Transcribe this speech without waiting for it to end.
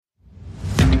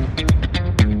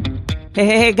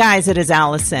Hey, guys, it is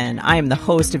Allison. I am the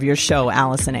host of your show,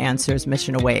 Allison Answers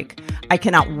Mission Awake. I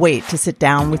cannot wait to sit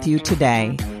down with you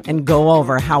today and go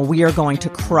over how we are going to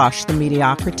crush the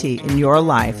mediocrity in your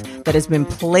life that has been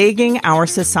plaguing our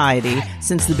society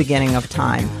since the beginning of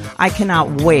time. I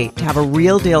cannot wait to have a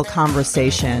real deal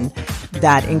conversation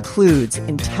that includes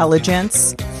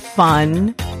intelligence,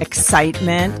 fun,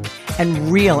 excitement, and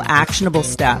real actionable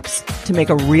steps to make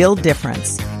a real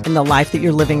difference in the life that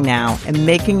you're living now and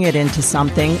making it into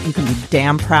something you can be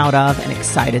damn proud of and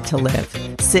excited to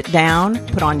live. Sit down,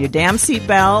 put on your damn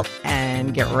seatbelt,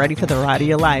 and get ready for the ride of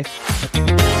your life.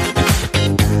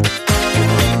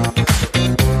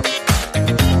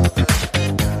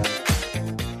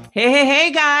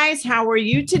 Hey, guys, how are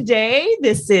you today?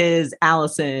 This is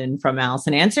Allison from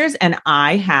Allison Answers, and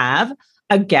I have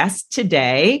a guest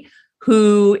today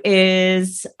who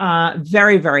is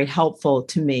very, very helpful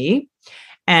to me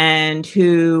and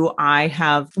who I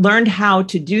have learned how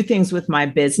to do things with my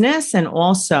business. And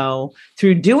also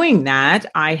through doing that,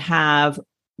 I have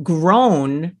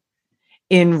grown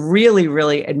in really,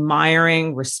 really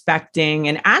admiring, respecting,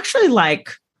 and actually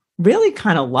really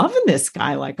kind of loving this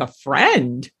guy like a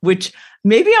friend, which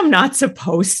maybe I'm not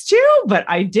supposed to, but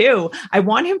I do. I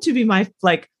want him to be my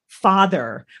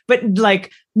father, but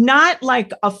not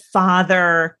like a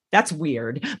father. That's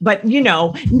weird, but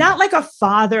not like a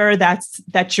father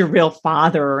that's your real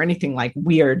father or anything like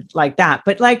weird like that.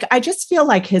 But I just feel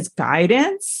like his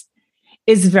guidance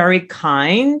is very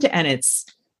kind and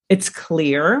it's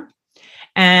clear.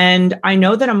 And I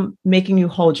know that I'm making you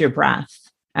hold your breath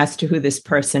as to who this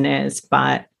person is,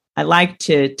 but I like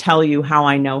to tell you how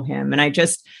I know him. And I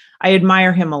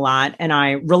admire him a lot and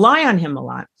I rely on him a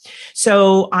lot.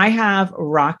 So I have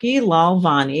Rocky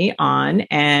Lalvani on,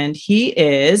 and he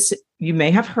is, you may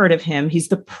have heard of him, he's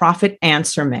the Profit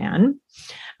Answer Man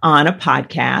on a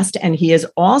podcast. And he has a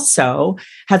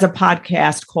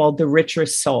podcast called The Richer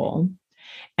Soul.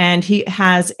 And he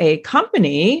has a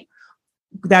company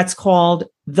that's called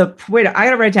I got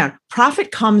to write it down.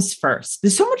 Profit comes first.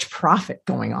 There's so much profit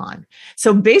going on.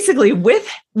 So basically with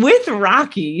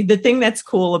Rocky, the thing that's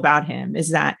cool about him is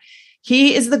that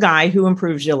he is the guy who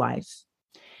improves your life.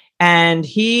 And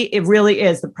it really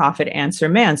is the Profit Answer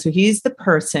Man. So he's the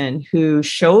person who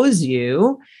shows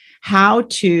you how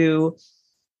to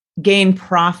gain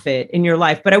profit in your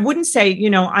life. But I wouldn't say,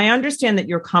 I understand that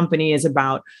your company is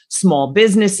about small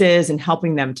businesses and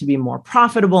helping them to be more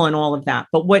profitable and all of that.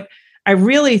 But what I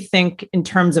really think in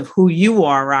terms of who you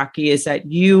are, Rocky, is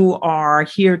that you are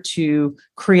here to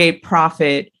create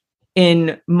profit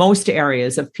in most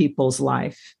areas of people's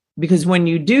life. Because when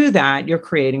you do that, you're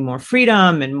creating more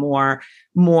freedom and more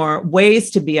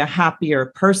ways to be a happier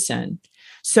person.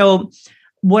 So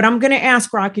what I'm going to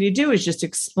ask Rocky to do is just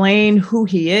explain who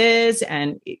he is.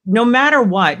 And no matter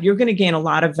what, you're going to gain a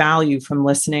lot of value from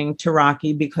listening to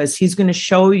Rocky because he's going to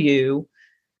show you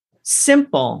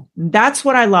simple. That's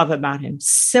what I love about him.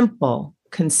 Simple,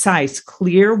 concise,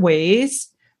 clear ways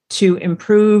to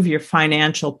improve your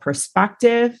financial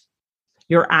perspective,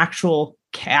 your actual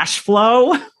cash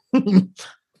flow.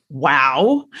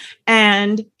 Wow.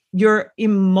 And your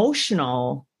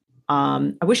emotional,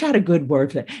 I wish I had a good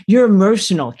word for that. Your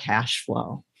emotional cash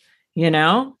flow,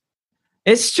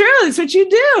 It's true. It's what you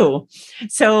do.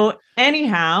 So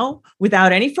anyhow,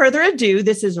 without any further ado,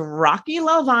 this is Rocky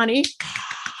Lalvani.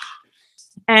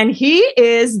 And he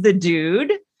is the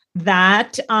dude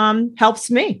that helps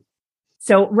me.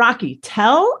 So Rocky,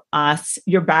 tell us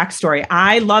your backstory.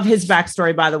 I love his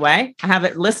backstory, by the way. I have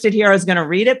it listed here. I was going to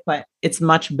read it, but it's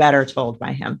much better told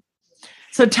by him.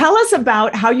 So tell us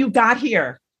about how you got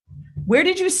here. Where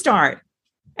did you start?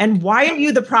 And why are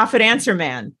you the Profit Answer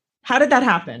Man? How did that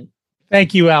happen?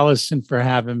 Thank you, Allison, for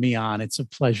having me on. It's a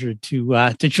pleasure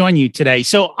to join you today.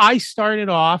 So I started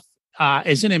off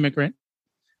as an immigrant.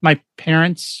 My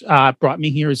parents brought me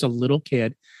here as a little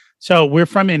kid. So we're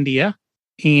from India,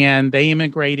 and they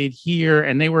immigrated here,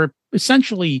 and they were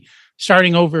essentially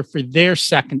starting over for their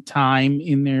second time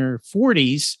in their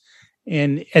 40s.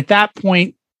 And at that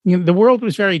point, the world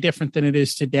was very different than it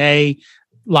is today.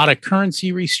 A lot of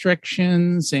currency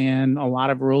restrictions and a lot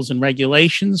of rules and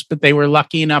regulations, but they were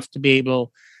lucky enough to be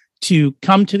able to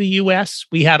come to the U.S.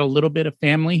 We had a little bit of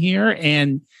family here,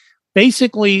 and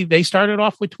basically they started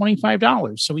off with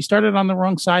 $25. So we started on the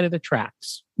wrong side of the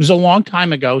tracks. It was a long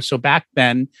time ago. So back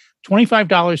then,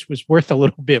 $25 was worth a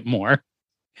little bit more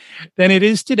than it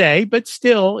is today, but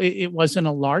still it wasn't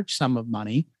a large sum of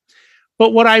money.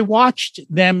 But what I watched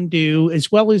them do,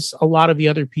 as well as a lot of the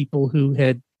other people who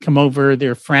had come over,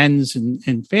 their friends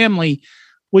and family,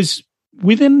 was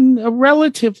within a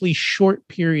relatively short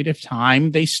period of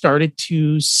time, they started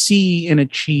to see and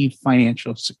achieve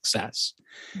financial success.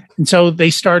 And so they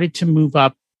started to move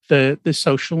up the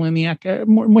social and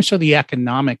more so the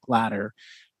economic ladder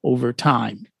over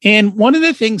time. And one of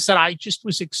the things that I just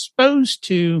was exposed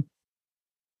to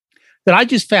that I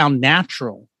just found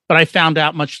natural, but I found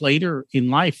out much later in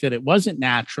life that it wasn't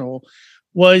natural,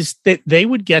 was that they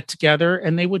would get together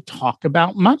and they would talk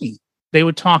about money. They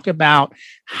would talk about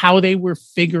how they were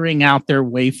figuring out their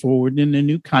way forward in a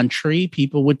new country.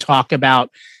 People would talk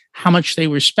about how much they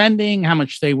were spending, how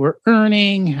much they were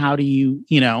earning, how do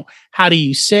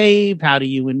you save, how do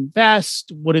you invest,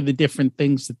 what are the different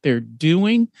things that they're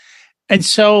doing. And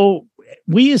so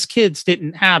we as kids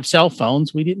didn't have cell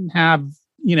phones. We didn't have,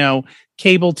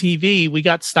 cable TV. We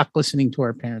got stuck listening to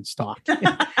our parents talk.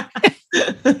 But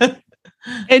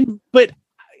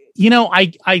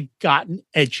I got an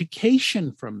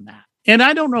education from that. And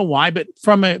I don't know why, but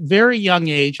from a very young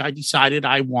age, I decided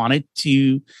I wanted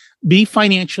to be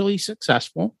financially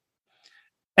successful.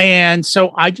 And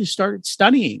so I just started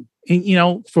studying,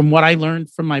 and, from what I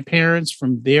learned from my parents,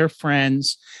 from their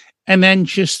friends, and then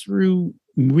just through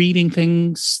reading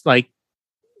things like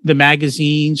the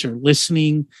magazines or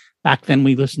listening. Back then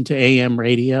we listened to AM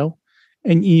radio,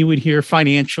 and you would hear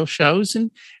financial shows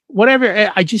and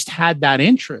whatever. I just had that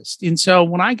interest. And so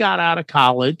when I got out of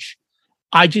college,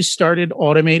 I just started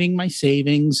automating my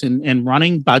savings and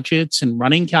running budgets and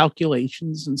running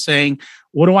calculations and saying,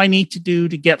 what do I need to do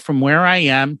to get from where I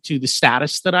am to the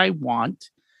status that I want?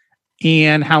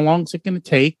 And how long is it going to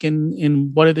take?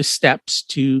 And what are the steps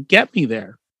to get me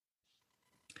there?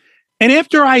 And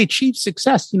after I achieved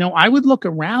success, I would look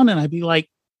around and I'd be like,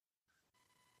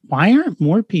 why aren't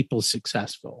more people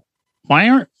successful? Why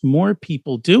aren't more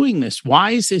people doing this?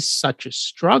 Why is this such a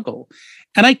struggle?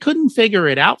 And I couldn't figure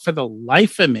it out for the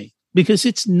life of me, because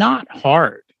it's not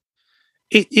hard.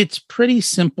 It's pretty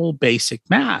simple, basic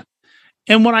math.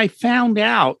 And what I found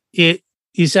out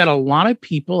is that a lot of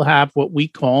people have what we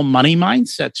call money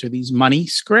mindsets, or these money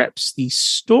scripts, these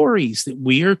stories that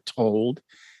we are told.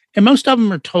 And most of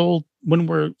them are told when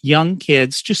we're young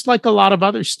kids, just like a lot of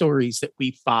other stories that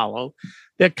we follow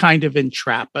that kind of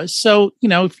entrap us. So,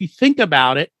 if you think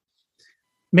about it,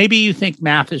 maybe you think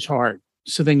math is hard.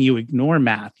 So then you ignore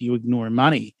math, you ignore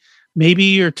money. Maybe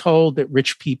you're told that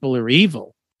rich people are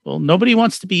evil. Well, nobody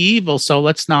wants to be evil, so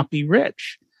let's not be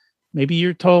rich. Maybe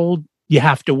you're told you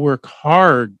have to work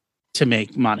hard to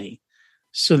make money.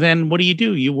 So then what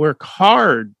do? You work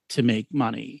hard to make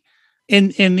money.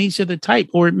 And these are the type.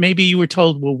 Or maybe you were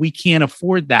told, well, we can't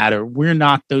afford that, or we're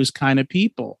not those kind of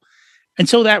people. And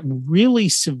so that really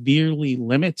severely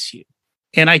limits you.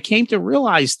 And I came to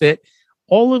realize that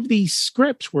all of these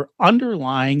scripts were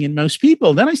underlying in most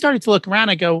people. Then I started to look around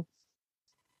and go,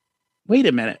 wait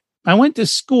a minute. I went to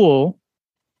school.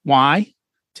 Why?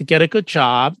 To get a good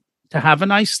job, to have a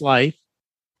nice life.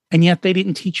 And yet they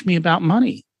didn't teach me about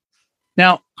money.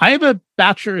 Now, I have a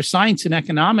Bachelor of Science in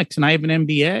Economics and I have an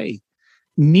MBA.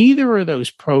 Neither of those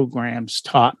programs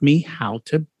taught me how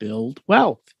to build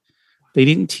wealth. They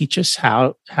didn't teach us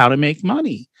how to make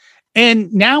money.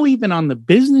 And now even on the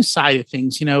business side of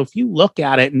things, if you look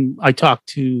at it, and I talk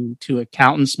to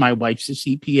accountants, my wife's a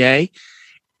CPA,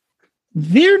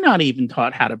 they're not even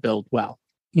taught how to build wealth.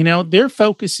 Their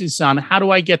focus is on how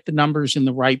do I get the numbers in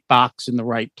the right box, in the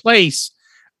right place,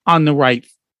 on the right,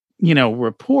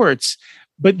 reports,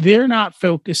 but they're not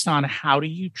focused on how do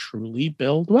you truly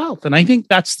build wealth. And I think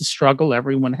that's the struggle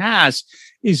everyone has,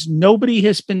 is nobody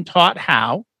has been taught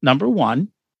how, number one.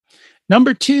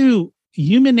 Number two,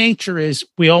 human nature is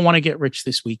we all want to get rich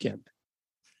this weekend.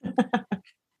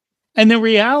 And the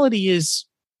reality is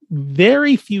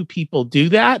very few people do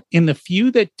that. And the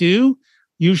few that do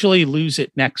usually lose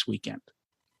it next weekend.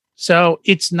 So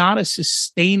it's not a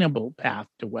sustainable path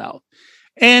to wealth.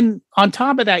 And on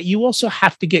top of that, you also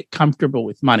have to get comfortable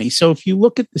with money. So if you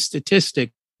look at the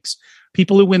statistics,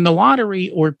 people who win the lottery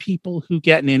or people who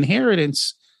get an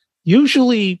inheritance,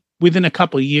 usually within a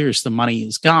couple of years, the money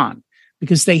is gone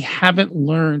because they haven't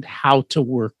learned how to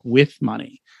work with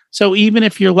money. So even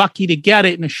if you're lucky to get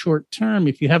it in a short term,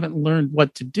 if you haven't learned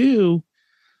what to do,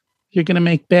 you're going to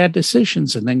make bad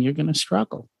decisions and then you're going to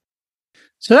struggle.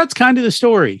 So that's kind of the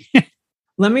story.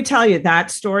 Let me tell you,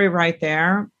 that story right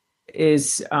there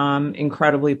is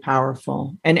incredibly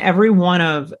powerful. And every one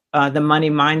of the money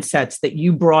mindsets that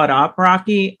you brought up,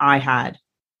 Rocky, I had.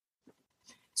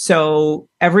 So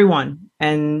everyone,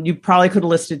 and you probably could have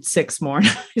listed 6 more.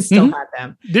 I still had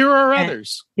them. There are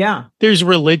others. Yeah. There's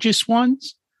religious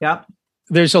ones. Yep.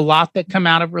 There's a lot that come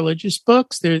out of religious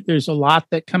books. There's a lot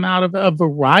that come out of a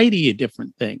variety of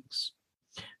different things.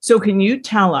 So can you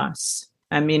tell us,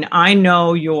 I mean, I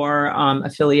know your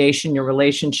affiliation, your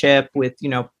relationship with,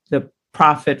 the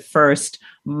Profit First,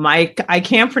 Mike, I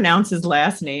can't pronounce his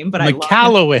last name, but I love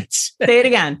Michalowicz. Say it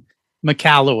again.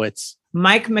 Michalowicz.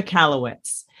 Mike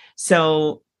Michalowicz.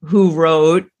 So who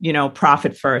wrote,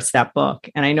 Profit First, that book.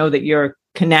 And I know that you're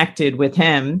connected with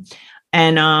him.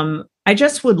 And I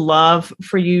just would love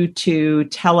for you to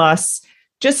tell us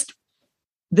just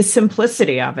the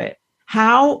simplicity of it.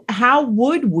 How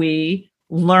would we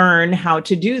learn how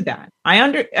to do that?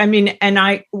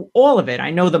 All of it.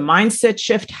 I know the mindset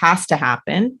shift has to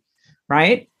happen,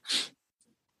 right?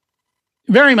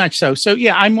 Very much so. So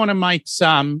yeah, I'm one of Mike's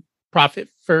Profit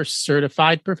First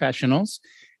certified professionals.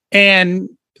 And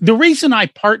the reason I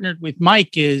partnered with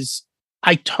Mike is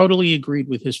I totally agreed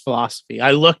with his philosophy.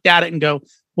 I looked at it and go,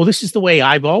 well, this is the way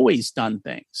I've always done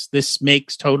things. This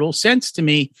makes total sense to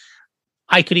me.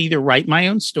 I could either write my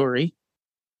own story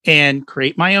and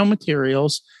create my own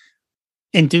materials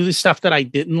and do the stuff that I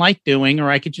didn't like doing,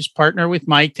 or I could just partner with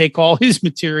Mike, take all his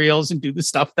materials and do the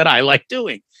stuff that I like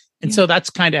doing. And so that's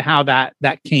kind of how that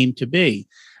came to be.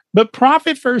 But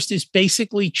Profit First is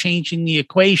basically changing the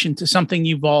equation to something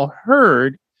you've all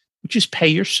heard, which is pay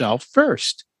yourself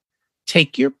first.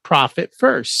 Take your profit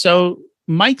first. So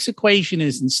Mike's equation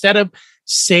is, instead of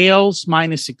sales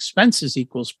minus expenses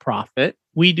equals profit,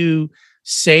 we do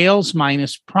sales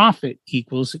minus profit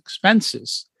equals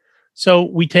expenses. So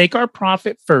we take our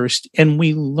profit first and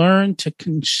we learn to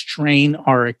constrain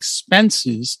our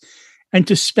expenses and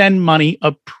to spend money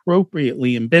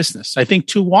appropriately in business. I think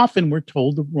too often we're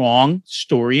told the wrong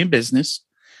story in business,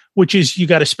 which is you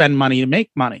got to spend money to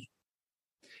make money.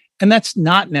 And that's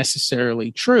not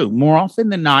necessarily true. More often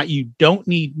than not, you don't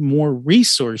need more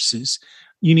resources.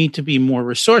 You need to be more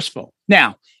resourceful.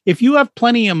 Now, if you have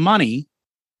plenty of money,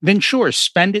 then sure,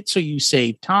 spend it so you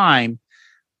save time.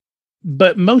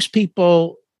 But most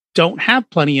people don't have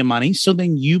plenty of money. So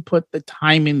then you put the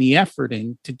time and the effort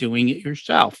into doing it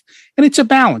yourself. And it's a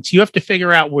balance. You have to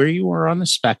figure out where you are on the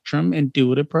spectrum and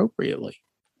do it appropriately.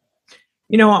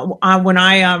 When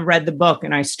I read the book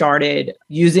and I started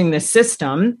using the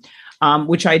system,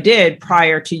 which I did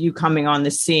prior to you coming on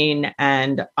the scene,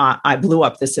 and I blew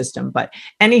up the system. But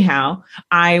anyhow,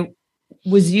 I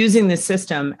was using the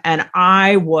system and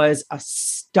I was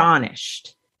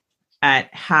astonished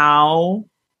at how,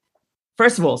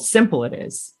 first of all, simple it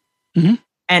is. Mm-hmm.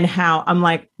 And how I'm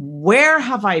like, where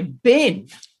have I been?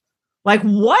 Like,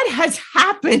 what has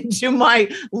happened to my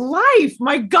life,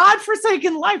 my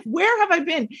godforsaken life? Where have I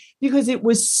been? Because it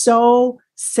was so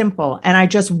simple. And I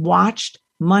just watched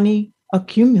money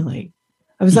accumulate.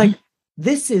 I was like,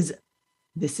 this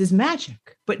is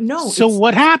magic. But no. So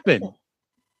what happened?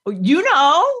 Don't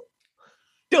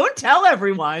tell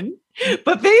everyone.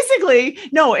 But basically,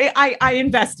 no, I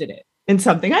invested it in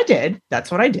something I did.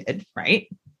 That's what I did, right?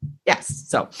 Yes.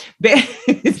 So this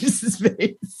is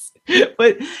base.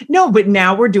 But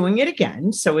now we're doing it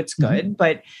again. So it's good.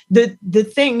 But the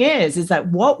thing is that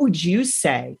what would you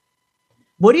say?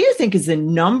 What do you think is the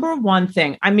number one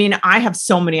thing? I mean, I have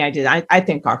so many ideas. I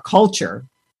think our culture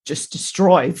just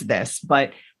destroys this.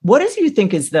 But what do you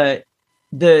think is the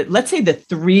let's say the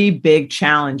three big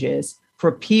challenges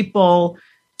for people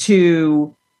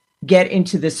to get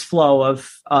into this flow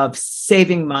of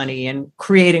saving money and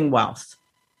creating wealth?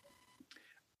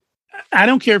 I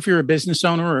don't care if you're a business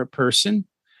owner or a person.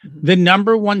 Mm-hmm. The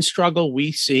number one struggle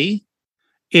we see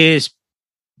is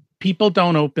people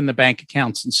don't open the bank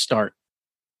accounts and start.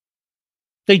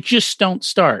 They just don't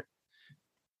start.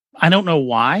 I don't know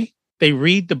why. They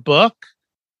read the book,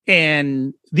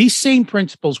 and these same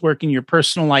principles work in your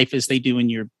personal life as they do in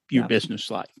your business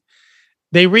life.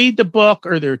 They read the book,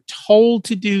 or they're told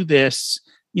to do this,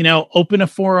 open a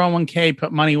 401k,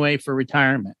 put money away for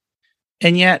retirement.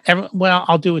 And yet,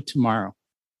 I'll do it tomorrow.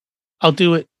 I'll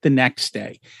do it the next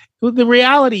day. Well, the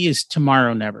reality is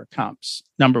tomorrow never comes,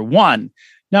 number one.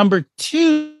 Number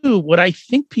two, what I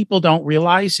think people don't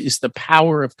realize is the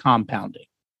power of compounding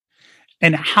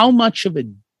and how much of a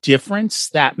difference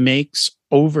that makes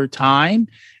over time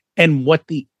and what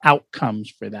the outcomes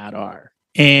for that are.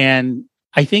 And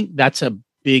I think that's a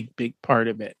big, big part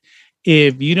of it.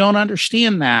 If you don't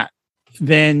understand that,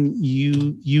 then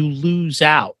you lose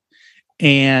out.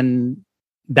 And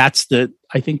that's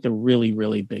I think the really,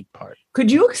 really big part. Could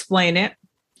you explain it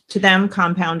to them,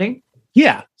 compounding?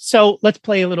 Yeah. So let's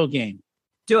play a little game.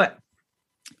 Do it.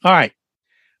 All right.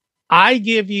 I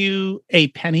give you a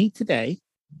penny today,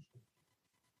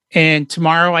 and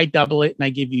tomorrow I double it and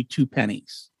I give you 2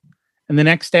 pennies. And the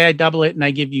next day I double it and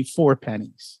I give you 4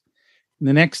 pennies. And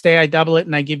the next day I double it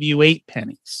and I give you 8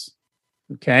 pennies.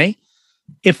 Okay.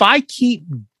 If I keep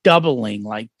doubling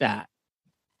like that,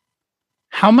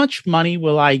 how much money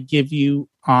will I give you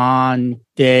on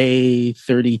day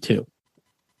 32?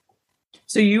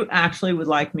 So you actually would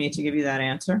like me to give you that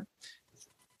answer?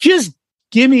 Just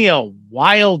give me a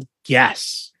wild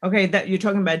guess. Okay, that you're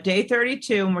talking about day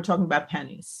 32 and we're talking about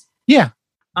pennies. Yeah.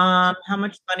 How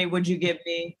much money would you give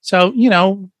me? So,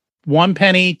 1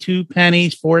 penny, 2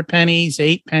 pennies, 4 pennies,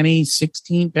 8 pennies,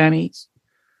 16 pennies.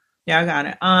 Yeah, I got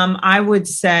it. I would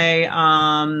say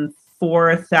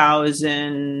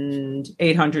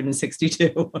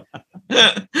 4,862.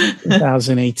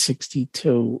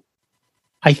 4,862.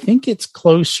 I think it's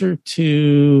closer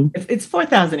to. It's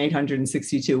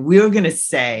 4,862. We were going to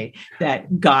say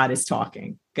that God is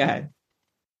talking. Go ahead.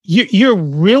 You're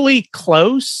really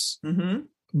close, Mm-hmm.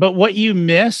 but what you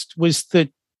missed was the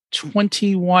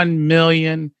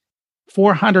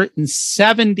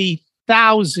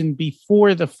 21,470,000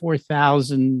 before the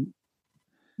 4,000.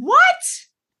 What?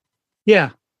 Yeah.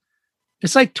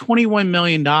 It's like $21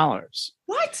 million.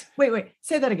 What? Wait.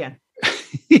 Say that again.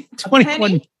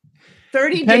 21.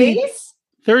 30 days?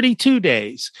 32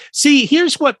 days. See,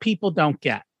 here's what people don't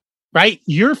get, right?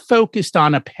 You're focused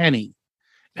on a penny,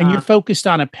 and you're focused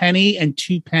on a penny and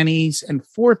 2 pennies and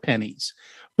 4 pennies.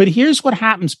 But here's what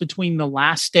happens between the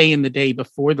last day and the day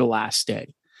before the last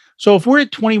day. So if we're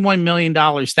at $21 million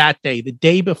that day, the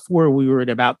day before we were at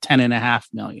about $10.5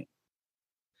 million.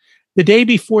 The day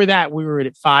before that, we were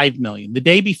at 5 million. The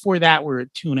day before that, we're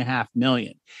at 2.5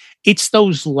 million. It's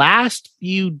those last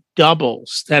few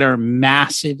doubles that are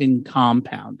massive in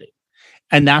compounding.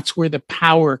 And that's where the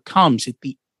power comes at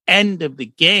the end of the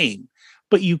game.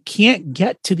 But you can't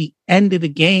get to the end of the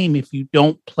game if you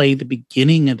don't play the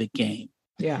beginning of the game.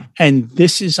 Yeah. And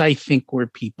this is, I think, where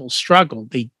people struggle.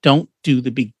 They don't do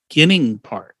the beginning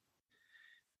part.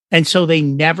 And so they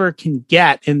never can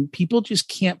get, and people just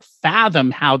can't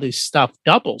fathom how this stuff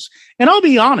doubles. And I'll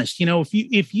be honest,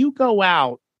 if you go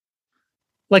out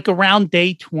like around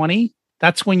day 20,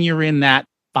 that's when you're in that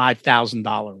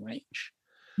 $5,000 range.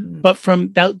 Mm-hmm. But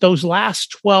from those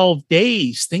last 12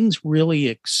 days, things really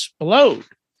explode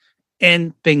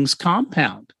and things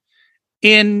compound.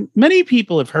 And many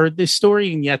people have heard this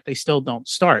story, and yet they still don't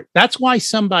start. That's why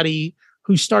somebody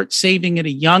who starts saving at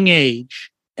a young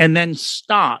age and then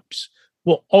stops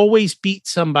will always beat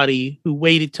somebody who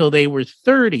waited till they were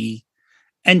 30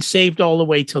 and saved all the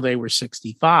way till they were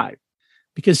 65,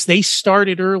 because they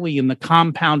started early and the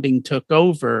compounding took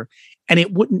over, and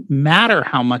it wouldn't matter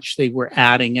how much they were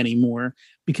adding anymore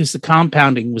because the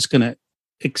compounding was going to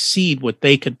exceed what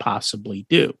they could possibly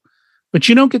do. But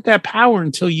you don't get that power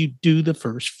until you do the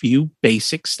first few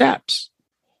basic steps.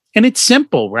 And it's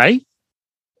simple, right?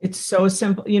 It's so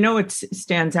simple. It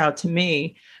stands out to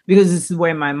me because this is the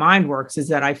way my mind works, is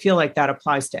that I feel like that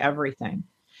applies to everything.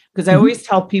 Because I always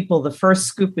tell people the first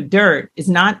scoop of dirt is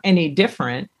not any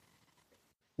different.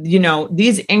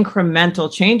 These incremental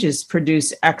changes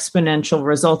produce exponential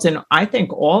results in, I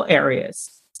think, all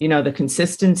areas. The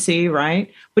consistency,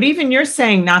 right? But even you're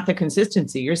saying not the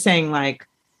consistency. You're saying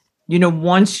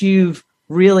once you've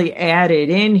really added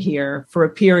in here for a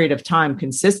period of time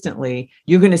consistently,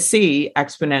 you're going to see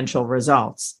exponential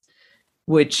results,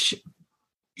 which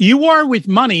you are with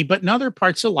money, but in other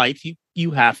parts of life,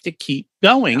 you have to keep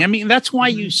going. Yeah. I mean, that's why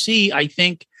you see, I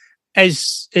think,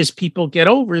 as people get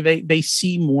over, they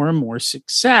see more and more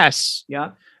success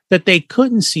that they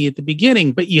couldn't see at the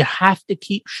beginning, but you have to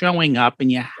keep showing up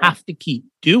and you have to keep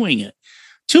doing it.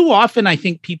 Too often, I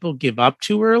think people give up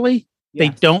too early. They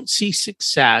don't see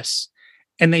success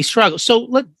and they struggle.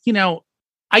 So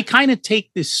I kind of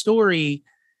take this story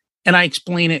and I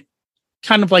explain it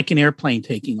kind of like an airplane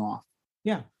taking off.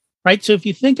 Yeah. Right. So if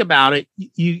you think about it,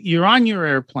 you're on your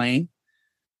airplane.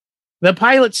 The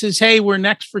pilot says, "Hey, we're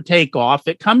next for takeoff."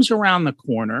 It comes around the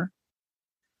corner.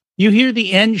 You hear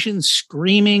the engine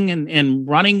screaming and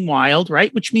running wild,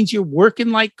 right? Which means you're working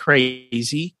like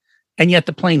crazy, and yet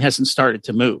the plane hasn't started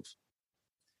to move.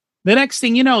 The next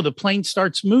thing you know, the plane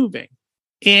starts moving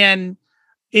and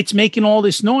it's making all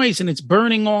this noise and it's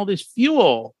burning all this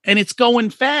fuel and it's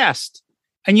going fast.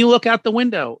 And you look out the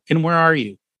window and where are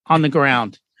you? On the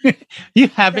ground. You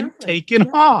haven't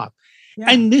taken off. Yeah.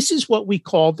 And this is what we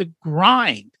call the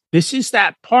grind. This is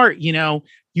that part,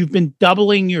 you've been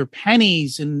doubling your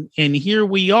pennies and here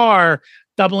we are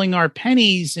doubling our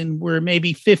pennies and we're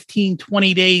maybe 15,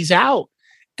 20 days out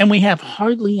and we have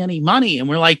hardly any money. And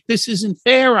we're like, this isn't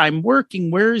fair. I'm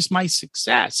working. Where is my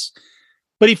success?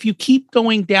 But if you keep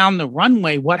going down the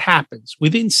runway, what happens?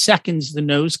 Within seconds, the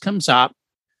nose comes up.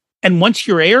 And once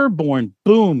you're airborne,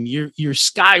 boom, you're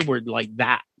skyward like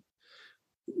that.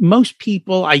 Most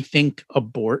people, I think,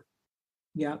 abort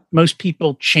Yeah. Most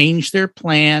people change their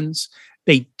plans,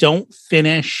 they don't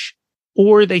finish,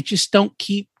 or they just don't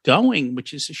keep going,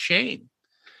 which is a shame.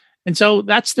 And so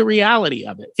that's the reality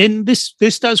of it. And this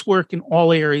does work in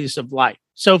all areas of life.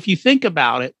 So if you think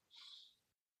about it,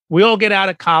 we all get out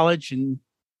of college and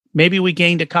maybe we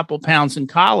gained a couple pounds in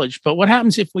college, but what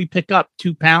happens if we pick up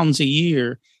 2 pounds a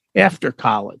year after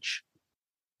college?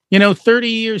 30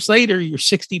 years later, you're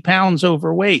 60 pounds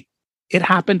overweight. It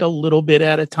happened a little bit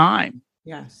at a time.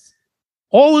 Yes.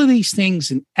 All of these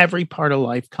things in every part of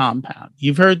life compound.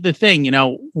 You've heard the thing,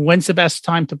 when's the best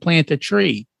time to plant a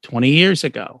tree? 20 years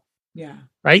ago. Yeah.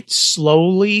 Right?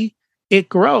 Slowly it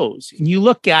grows. And you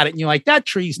look at it and you're like, that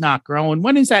tree's not growing.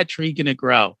 When is that tree going to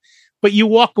grow? But you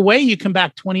walk away, you come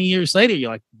back 20 years later,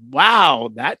 you're like, wow,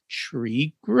 that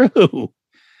tree grew.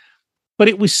 But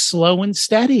it was slow and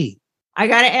steady. I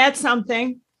got to add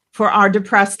something for our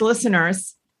depressed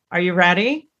listeners. Are you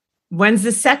ready? When's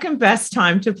the second best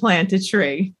time to plant a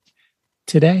tree?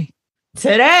 Today.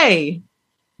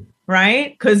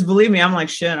 Right? Because believe me, I'm like,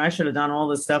 shit, I should have done all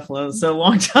this stuff so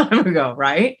long time ago,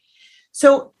 right?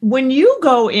 So when you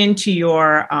go into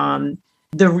your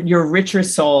richer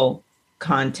soul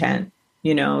content,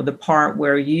 the part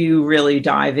where you really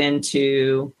dive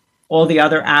into all the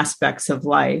other aspects of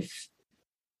life,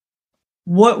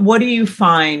 what do you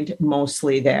find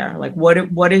mostly there? Like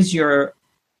what is your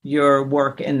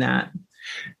work in that?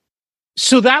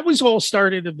 So that was all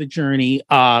started of the journey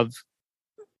of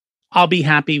I'll be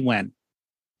happy when,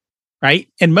 right?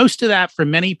 And most of that for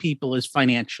many people is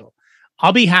financial.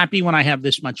 I'll be happy when I have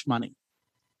this much money.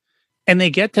 And they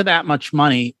get to that much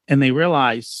money and they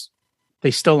realize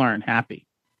they still aren't happy.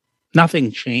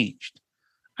 Nothing changed.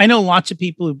 I know lots of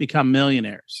people who become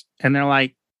millionaires and they're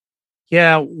like,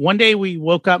 yeah, one day we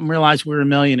woke up and realized we were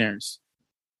millionaires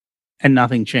and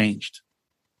nothing changed.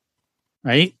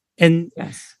 Right? And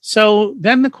yes. So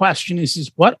then the question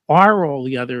is what are all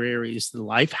the other areas of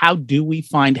life? How do we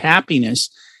find happiness?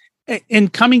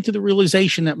 And coming to the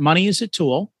realization that money is a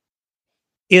tool.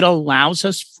 It allows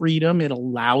us freedom. It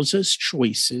allows us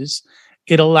choices.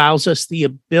 It allows us the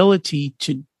ability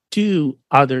to do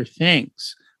other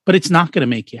things, but it's not going to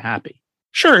make you happy.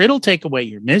 Sure, it'll take away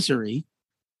your misery.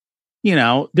 I'm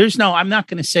not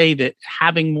going to say that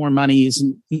having more money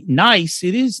isn't nice.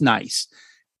 It is nice.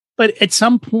 But at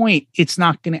some point, it's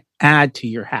not going to add to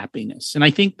your happiness. And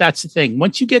I think that's the thing.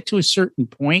 Once you get to a certain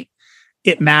point,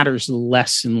 it matters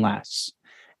less and less.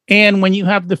 And when you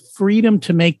have the freedom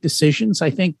to make decisions,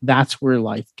 I think that's where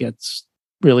life gets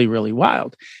really, really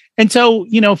wild. And so,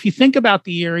 if you think about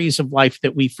the areas of life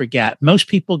that we forget, most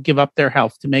people give up their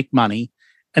health to make money,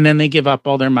 and then they give up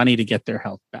all their money to get their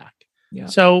health back. Yeah.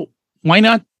 So why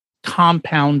not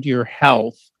compound your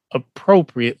health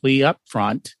appropriately up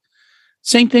front?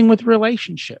 Same thing with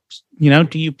relationships. Do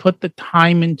you put the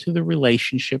time into the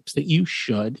relationships that you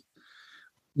should?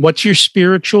 What's your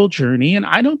spiritual journey? And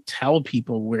I don't tell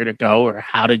people where to go or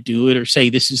how to do it or say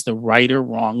this is the right or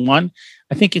wrong one.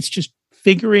 I think it's just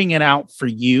figuring it out for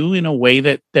you in a way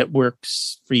that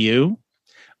works for you.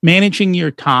 Managing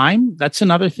your time, that's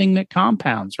another thing that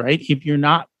compounds, right? If you're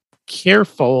not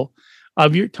careful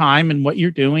of your time and what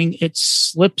you're doing, it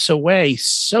slips away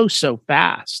so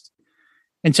fast.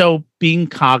 And so being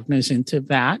cognizant of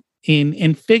that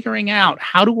in figuring out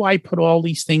how do I put all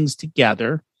these things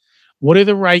together? What are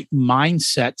the right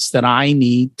mindsets that I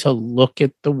need to look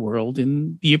at the world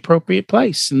in the appropriate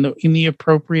place, in the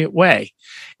appropriate way?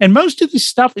 And most of this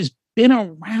stuff has been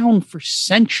around for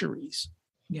centuries.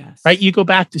 Yes. Right. You go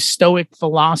back to Stoic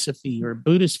philosophy or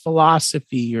Buddhist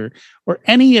philosophy or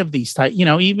any of these types,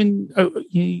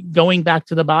 even going back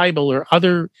to the Bible or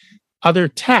other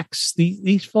texts,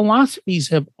 these philosophies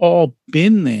have all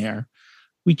been there.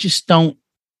 We just don't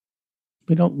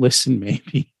listen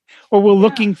maybe, or we're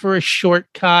looking for a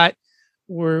shortcut,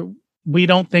 or we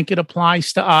don't think it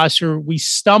applies to us, or we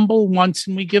stumble once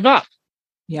and we give up.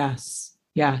 Yes.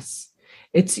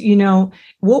 It's,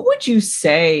 what would you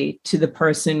say to the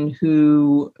person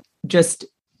who just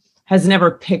has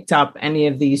never picked up any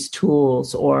of these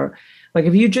tools, or like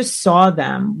if you just saw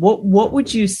them, what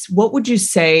would you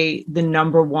say the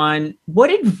number one, what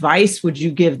advice would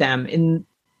you give them in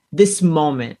this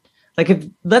moment? Like if,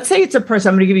 let's say it's a person,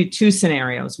 I'm going to give you two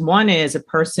scenarios. One is a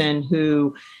person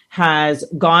who has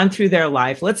gone through their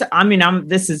life. I'm going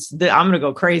to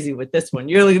go crazy with this one.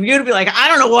 You're going to be like, I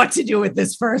don't know what to do with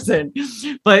this person,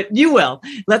 but you will.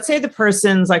 Let's say the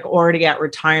person's like already at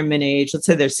retirement age. Let's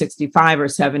say they're 65 or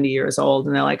 70 years old.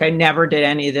 And they're like, I never did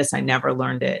any of this. I never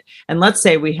learned it. And let's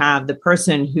say we have the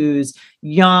person who's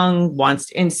young,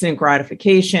 wants instant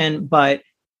gratification, but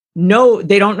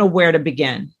they don't know where to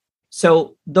begin.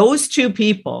 So those two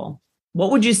people,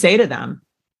 What would you say to them?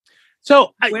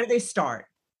 So Where do they start?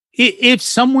 If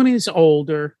someone is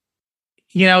older,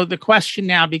 the question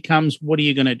now becomes, what are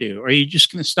you going to do? Are you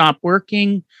just going to stop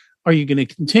working? Are you going to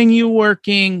continue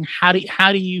working? How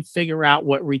do you figure out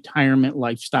what retirement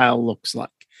lifestyle looks like?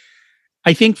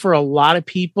 I think for a lot of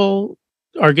people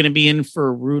are going to be in for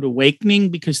a rude awakening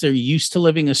because they're used to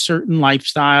living a certain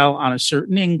lifestyle on a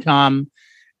certain income.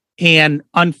 And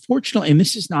unfortunately, and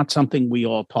this is not something we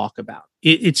all talk about,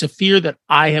 it's a fear that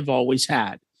I have always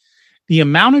had. The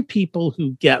amount of people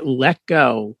who get let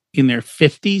go in their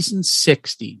 50s and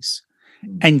 60s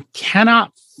and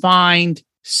cannot find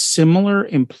similar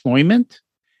employment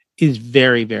is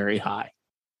very, very high.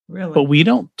 Really? But we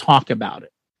don't talk about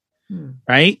it,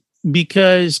 right?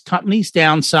 Because companies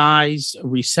downsize, a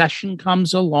recession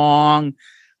comes along,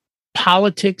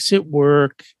 politics at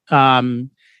work. And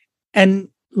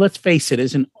let's face it,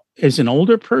 as an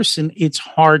older person, it's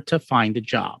hard to find a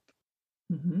job,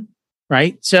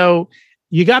 right? So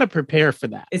you got to prepare for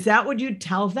that. Is that what you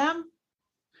tell them?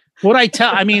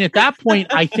 I mean, at that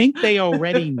point, I think they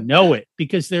already know it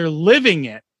because they're living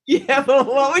it. Yeah, but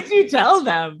what would you tell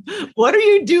them? What do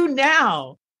you do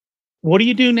now? What do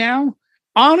you do now?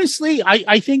 Honestly,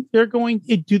 I think they're going,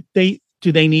 do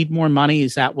they need more money?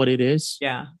 Is that what it is?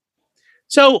 Yeah.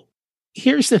 So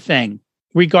here's the thing,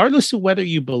 regardless of whether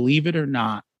you believe it or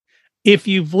not, if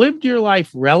you've lived your life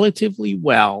relatively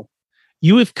well,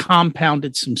 you have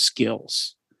compounded some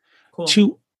skills. Cool.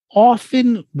 Too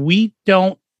often we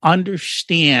don't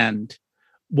understand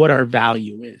what our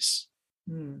value is,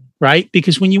 right?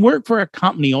 Because when you work for a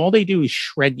company, all they do is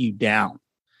shred you down.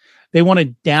 They want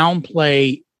to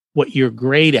downplay what you're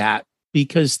great at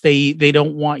because they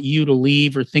don't want you to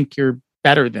leave or think you're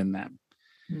better than them.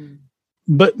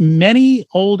 But many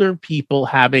older people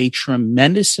have a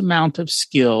tremendous amount of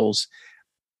skills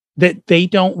that they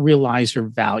don't realize are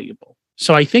valuable.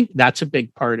 So I think that's a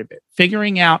big part of it.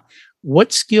 Figuring out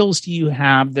what skills do you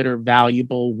have that are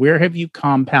valuable? Where have you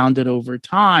compounded over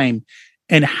time?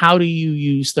 And how do you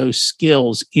use those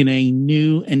skills in a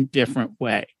new and different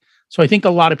way? So I think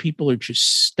a lot of people are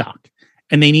just stuck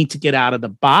and they need to get out of the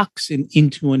box and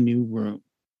into a new room.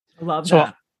 I love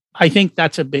that. I think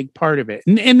that's a big part of it.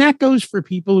 And that goes for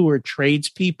people who are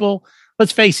tradespeople.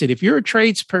 Let's face it, if you're a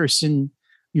tradesperson,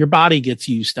 your body gets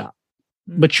used up,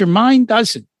 but your mind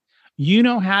doesn't. You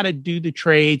know how to do the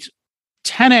trades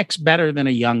 10x better than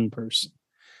a young person.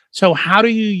 So how do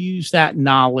you use that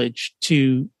knowledge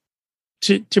to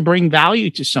bring value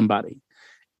to somebody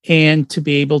and to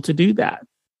be able to do that?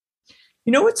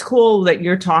 You know what's cool that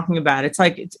you're talking about? It's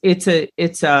like it's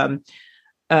a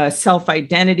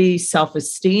self-identity,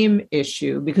 self-esteem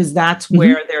issue, because that's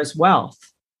where there's wealth.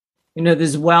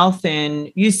 There's wealth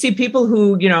in, you see people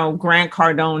who, Grant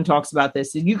Cardone talks about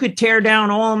this. You could tear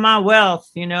down all my wealth,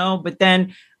 but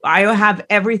then I have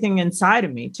everything inside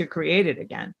of me to create it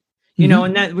again,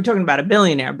 and that we're talking about a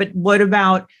billionaire, but what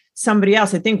about somebody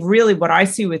else? I think really what I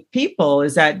see with people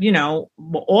is that,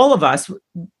 all of us,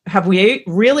 have we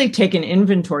really taken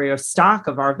inventory of stock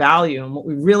of our value and what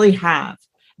we really have,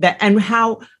 that, and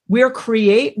how we are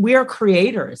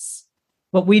creators,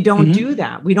 but we don't do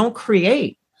that. We don't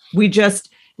create. We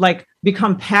just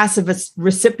become passive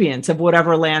recipients of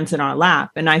whatever lands in our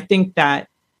lap. And I think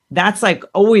that's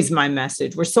always my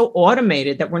message. We're so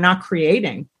automated that we're not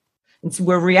creating. And so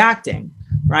we're reacting,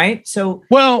 right? So,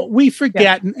 well, we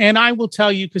forget, and I will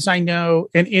tell you, because I know,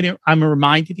 and I'm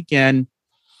reminded again,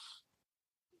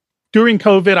 during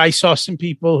COVID, I saw some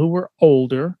people who were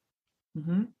older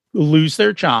lose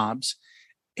their jobs,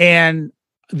 and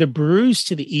the bruise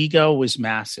to the ego was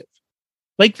massive.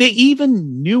 They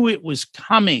even knew it was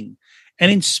coming.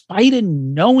 And in spite of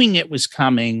knowing it was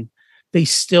coming, they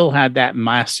still had that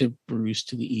massive bruise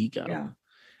to the ego. Yeah.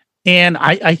 And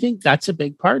I think that's a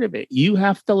big part of it. You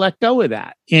have to let go of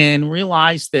that and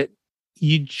realize that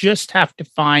you just have to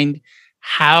find,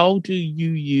 how do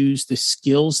you use the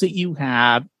skills that you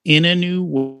have in a new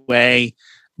way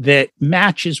that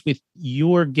matches with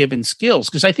your given skills?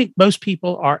 Because I think most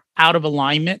people are out of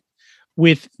alignment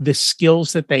with the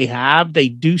skills that they have. They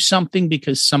do something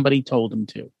because somebody told them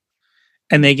to,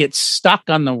 and they get stuck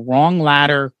on the wrong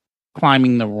ladder,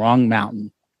 climbing the wrong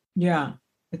mountain. Yeah,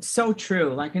 it's so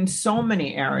true. In so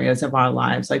many areas of our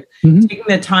lives, taking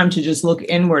the time to just look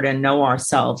inward and know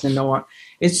ourselves and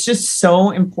it's just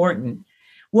so important.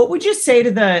 What would you say to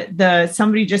the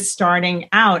somebody just starting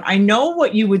out? I know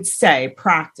what you would say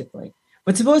practically,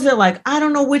 but suppose they're I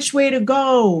don't know which way to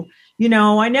go.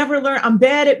 I never learned, I'm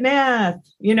bad at math.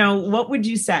 What would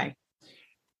you say?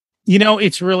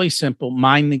 It's really simple.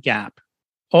 Mind the gap.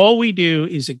 All we do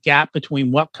is a gap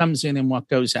between what comes in and what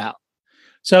goes out.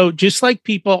 So just like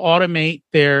people automate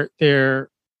their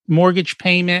mortgage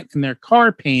payment and their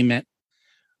car payment,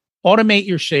 automate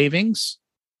your savings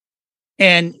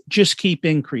and just keep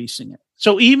increasing it.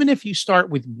 So even if you start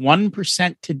with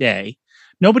 1% today,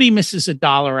 nobody misses a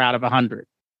dollar out of 100,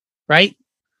 right?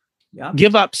 Yeah.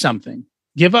 Give up something.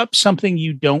 Give up something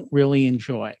you don't really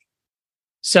enjoy.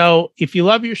 So if you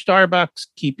love your Starbucks,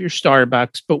 keep your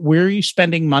Starbucks, but where are you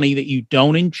spending money that you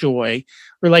don't enjoy,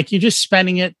 or like you're just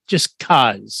spending it just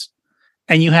cause,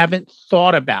 and you haven't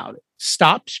thought about it?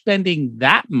 Stop spending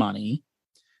that money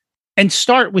and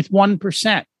start with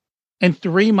 1%. And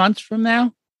 3 months from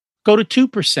now, go to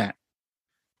 2%.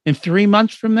 And 3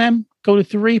 months from them, go to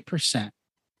 3%.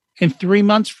 And 3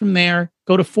 months from there,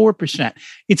 go to 4%.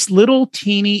 It's little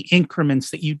teeny increments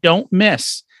that you don't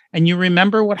miss. And you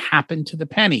remember what happened to the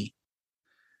penny.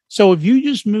 So if you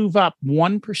just move up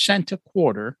 1% a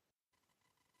quarter,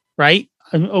 right?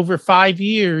 And over 5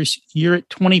 years, you're at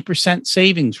 20%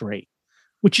 savings rate,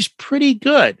 which is pretty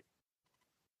good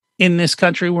in this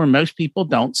country where most people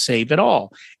don't save at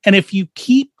all. And if you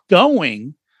keep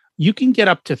going, you can get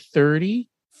up to 30,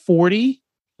 40,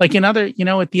 like another,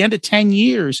 at the end of 10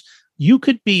 years, you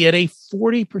could be at a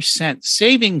 40%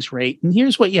 savings rate. And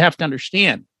here's what you have to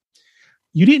understand.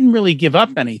 You didn't really give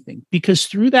up anything, because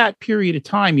through that period of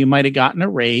time, you might have gotten a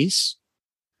raise,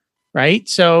 right?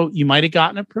 So you might have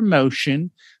gotten a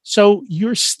promotion. So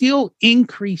you're still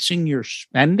increasing your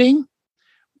spending,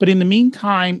 but in the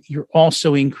meantime, you're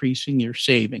also increasing your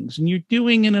savings, and you're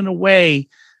doing it in a way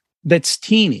that's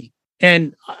teeny.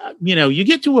 And, you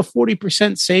get to a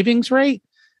 40% savings rate,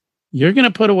 you're going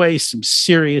to put away some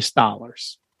serious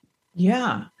dollars.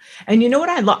 Yeah. And you know what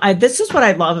I love? This is what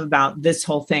I love about this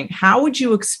whole thing. How would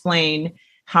you explain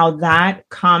how that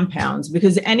compounds?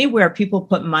 Because anywhere people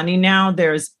put money now,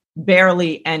 there's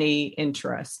barely any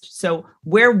interest. So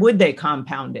where would they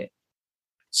compound it?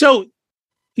 So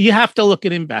you have to look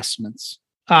at investments.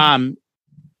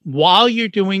 While you're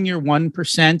doing your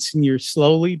 1% and you're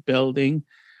slowly building,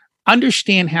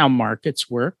 understand how markets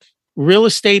work. Real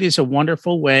estate is a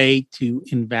wonderful way to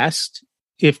invest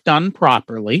if done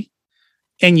properly.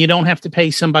 And you don't have to pay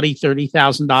somebody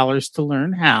 $30,000 to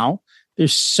learn how.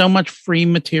 There's so much free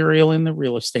material in the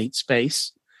real estate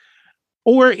space.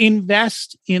 Or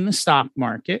invest in the stock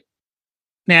market.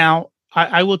 Now,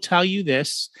 I will tell you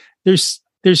this.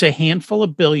 There's a handful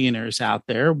of billionaires out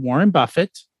there, Warren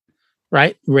Buffett,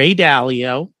 right? Ray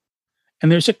Dalio,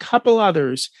 and there's a couple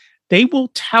others. They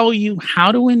will tell you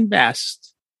how to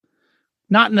invest,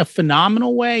 not in a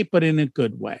phenomenal way, but in a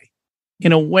good way.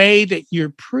 In a way that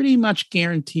you're pretty much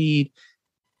guaranteed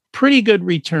pretty good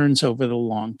returns over the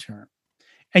long term.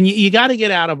 And you got to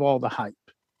get out of all the hype,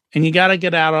 and you got to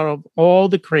get out of all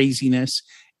the craziness.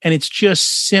 And it's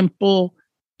just simple,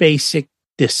 basic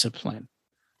discipline.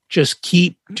 Just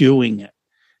keep doing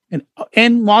it.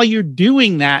 And while you're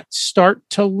doing that, start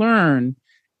to learn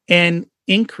and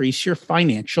increase your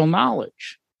financial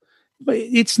knowledge. But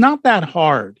it's not that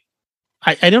hard.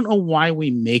 I don't know why we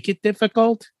make it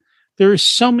difficult. There are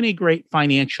so many great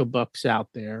financial books out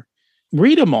there.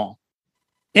 Read them all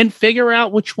and figure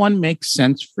out which one makes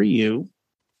sense for you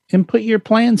and put your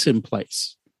plans in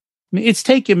place. I mean, it's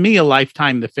taken me a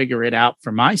lifetime to figure it out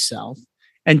for myself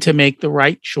and to make the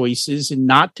right choices and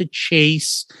not to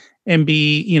chase and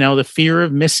be, the fear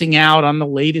of missing out on the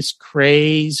latest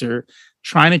craze or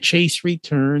trying to chase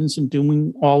returns and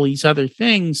doing all these other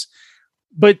things.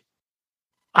 But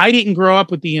I didn't grow up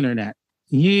with the internet.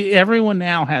 Everyone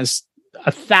now has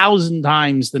 1,000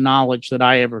 times the knowledge that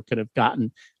I ever could have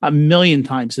gotten, 1,000,000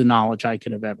 times the knowledge I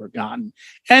could have ever gotten,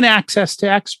 and access to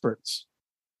experts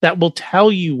that will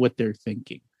tell you what they're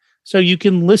thinking. So you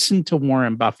can listen to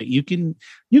Warren Buffett. You can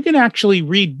actually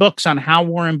read books on how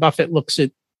Warren Buffett looks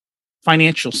at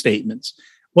financial statements.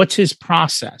 What's his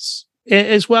process,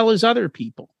 as well as other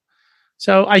people.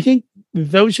 So I think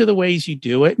those are the ways you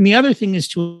do it. And the other thing is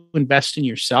to invest in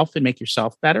yourself and make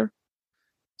yourself better.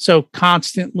 So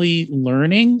constantly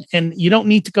learning, and you don't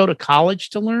need to go to college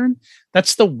to learn.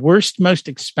 That's the worst, most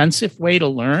expensive way to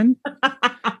learn.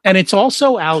 And it's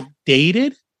also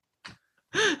outdated,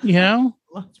 Well,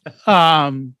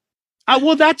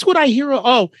 that's what I hear.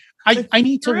 Oh, I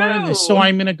need to learn this, so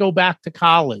I'm going to go back to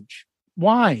college.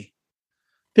 Why?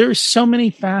 There's so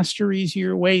many faster,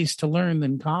 easier ways to learn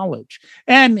than college.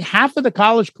 And half of the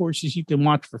college courses you can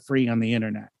watch for free on the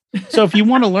internet. So if you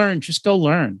want to learn, just go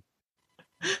learn.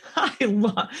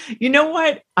 You know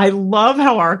what? I love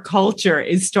how our culture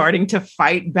is starting to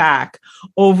fight back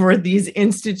over these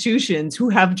institutions who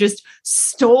have just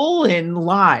stolen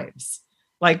lives,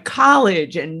 like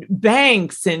college and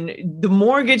banks and the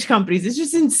mortgage companies. It's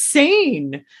just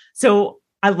insane. So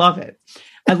I love it.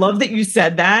 I love that you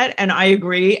said that. And I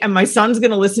agree. And my son's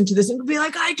going to listen to this and be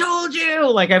like, I told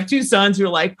you. Like I have two sons who are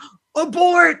like,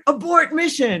 abort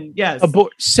mission. Yes.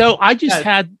 Abort. So I just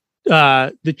had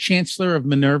the chancellor of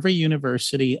Minerva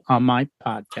University on my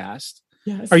podcast.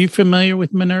 Yes. Are you familiar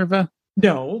with Minerva?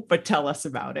 No, but tell us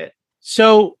about it.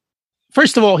 So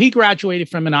first of all, he graduated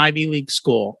from an Ivy League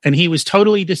school and he was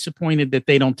totally disappointed that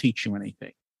they don't teach you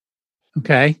anything.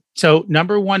 Okay. So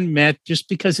number one myth, just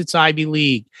because it's Ivy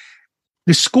League,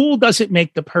 the school doesn't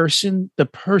make the person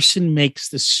makes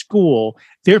the school.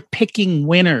 They're picking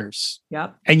winners.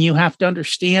 Yep. And you have to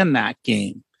understand that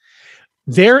game.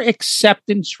 Their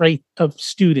acceptance rate of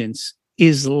students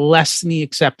is less than the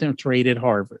acceptance rate at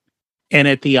Harvard and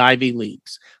at the Ivy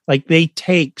Leagues. Like they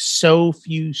take so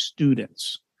few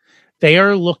students. They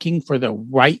are looking for the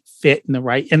right fit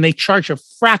and they charge a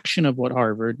fraction of what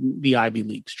Harvard and the Ivy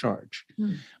Leagues charge.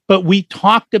 But we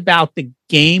talked about the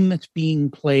game that's being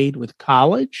played with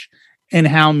college and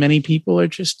how many people are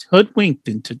just hoodwinked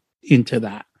into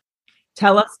that.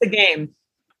 Tell us the game.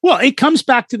 Well, it comes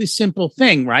back to the simple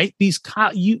thing, right?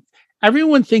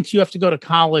 Everyone thinks you have to go to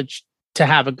college to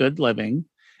have a good living.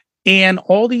 And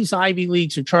all these Ivy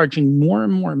Leagues are charging more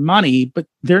and more money, but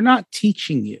they're not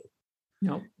teaching you.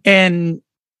 No. And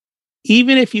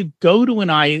even if you go to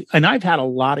and I've had a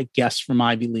lot of guests from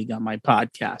Ivy League on my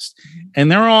podcast,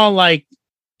 and they're all like,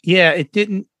 yeah, it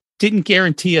didn't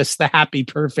guarantee us the happy,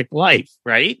 perfect life,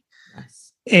 right?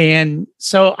 Yes. And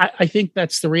so I think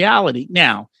that's the reality.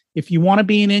 Now, if you want to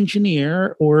be an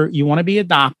engineer or you want to be a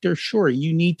doctor, sure,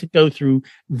 you need to go through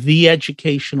the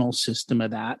educational system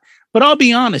of that. But I'll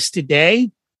be honest,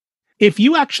 today, if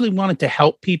you actually wanted to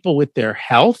help people with their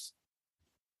health,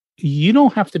 you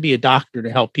don't have to be a doctor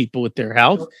to help people with their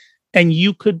health. And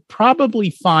you could probably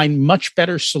find much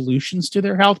better solutions to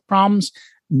their health problems,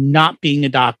 not being a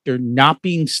doctor, not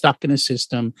being stuck in a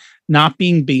system, not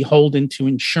being beholden to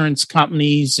insurance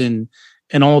companies and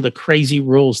all the crazy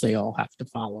rules they all have to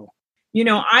follow. You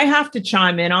know, I have to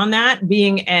chime in on that,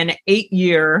 being an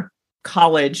 8-year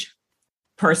college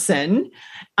person,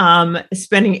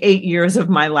 spending 8 years of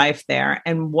my life there.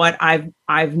 And what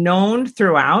I've known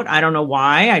throughout, I don't know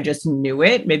why, I just knew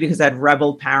it, maybe because I had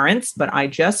rebel parents, but I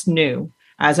just knew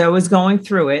as I was going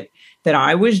through it that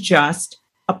I was just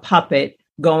a puppet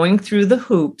going through the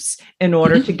hoops in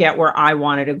order to get where I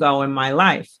wanted to go in my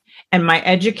life. And my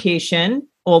education,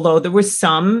 although there were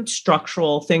some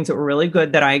structural things that were really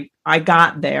good that I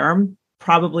got there,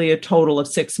 probably a total of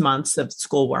 6 months of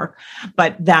schoolwork,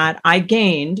 but that I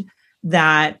gained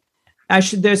that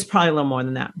there's probably a little more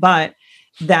than that, but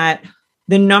that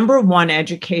the number one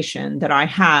education that I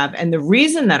have, and the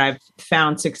reason that I've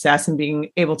found success in being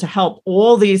able to help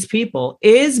all these people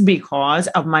is because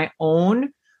of my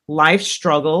own life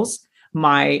struggles,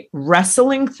 my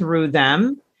wrestling through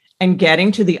them and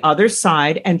getting to the other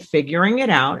side and figuring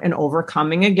it out and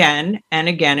overcoming again and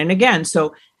again and again.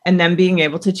 So, and then being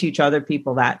able to teach other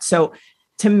people that. So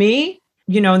to me,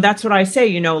 you know, that's what I say,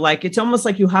 you know, like, it's almost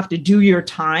like you have to do your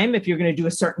time if you're going to do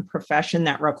a certain profession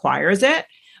that requires it.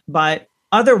 But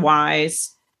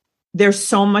otherwise, there's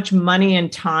so much money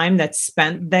and time that's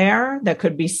spent there that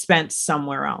could be spent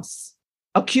somewhere else.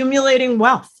 Accumulating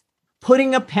wealth,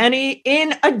 putting a penny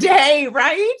in a day,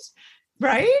 right?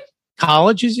 Right?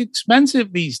 College is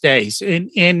expensive these days.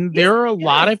 And there are a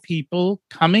lot of people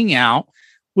coming out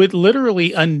with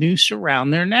literally a noose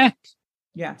around their neck.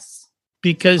 Yes.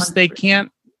 Because 100%.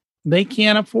 they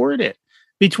can't afford it.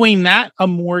 Between that, a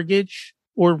mortgage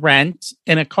or rent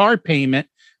and a car payment,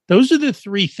 those are the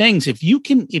three things. If you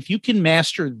can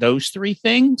master those three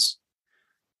things,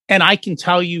 and I can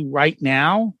tell you right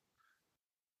now,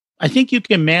 I think you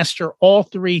can master all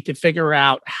three to figure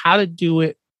out how to do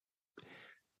it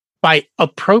by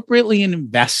appropriately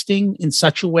investing in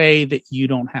such a way that you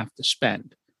don't have to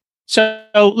spend. So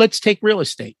let's take real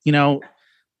estate. You know,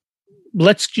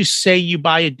 let's just say you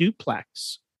buy a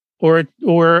duplex or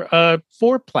a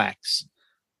fourplex.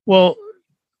 Well,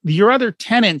 your other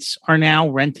tenants are now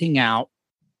renting out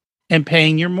and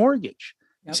paying your mortgage.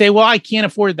 Yep. Say, well, I can't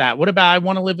afford that. What about I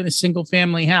want to live in a single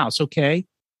family house? Okay.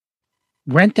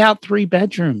 Rent out 3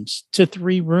 bedrooms to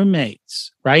 3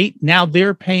 roommates, right? Now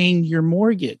they're paying your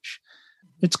mortgage.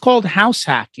 It's called house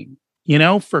hacking. You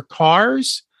know, for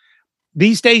cars,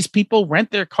 these days people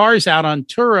rent their cars out on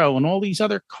Turo and all these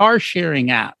other car sharing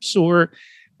apps, or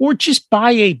just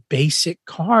buy a basic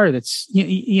car that's,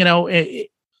 you know, a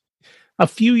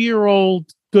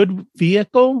few-year-old good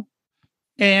vehicle.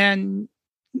 And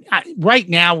right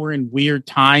now we're in weird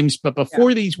times, but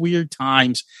before these weird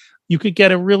times, you could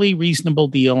get a really reasonable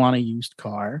deal on a used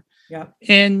car. Yeah.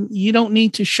 And you don't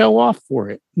need to show off for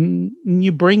it. And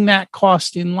you bring that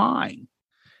cost in line.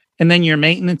 and then your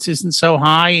maintenance isn't so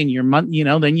high, and your month,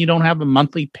 then you don't have a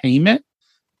monthly payment,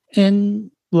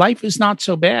 and life is not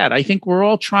so bad. I think we're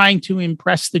all trying to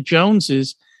impress the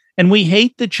Joneses, and we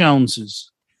hate the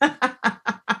Joneses.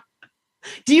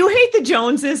 Do you hate the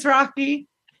Joneses, Rocky?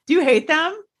 Do you hate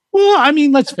them? Well, I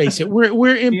mean, let's face it.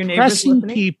 We're impressing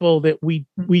people that we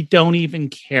don't even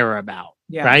care about,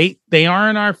 right? They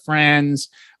aren't our friends.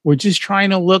 We're just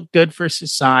trying to look good for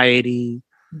society.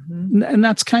 Mm-hmm. And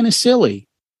that's kind of silly.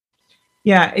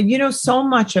 Yeah. So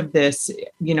much of this,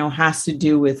 has to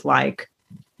do with like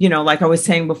I was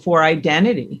saying before,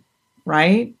 identity,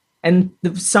 right? And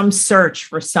some search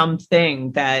for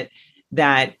something that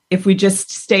if we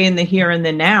just stay in the here and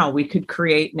the now, we could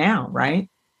create now, right?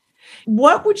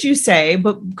 What would you say?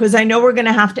 But because I know we're going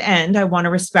to have to end, I want to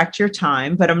respect your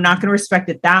time, but I'm not going to respect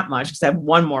it that much because I have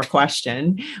one more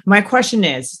question. My question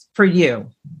is for you,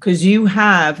 because you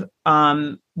have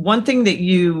one thing that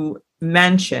you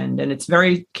mentioned, and it's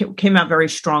came out very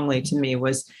strongly to me,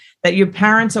 was that your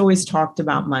parents always talked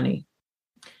about money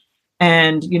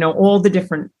and, all the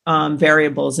different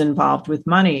variables involved with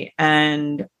money.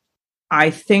 And I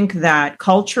think that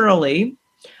culturally,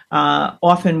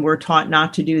 often we're taught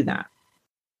not to do that.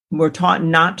 We're taught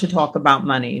not to talk about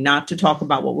money, not to talk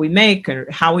about what we make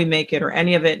or how we make it or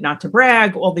any of it, not to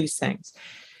brag, all these things.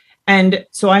 And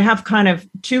so I have kind of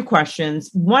two questions.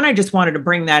 One, I just wanted to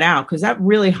bring that out because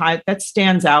that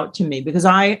stands out to me because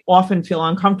I often feel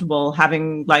uncomfortable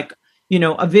having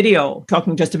a video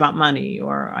talking just about money,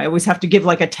 or I always have to give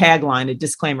like a tagline, a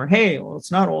disclaimer. Hey, well,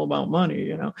 it's not all about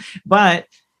money, but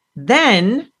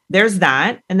then there's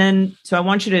that. And then, so I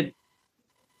want you to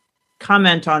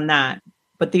comment on that.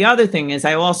 But the other thing is,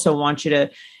 I also want you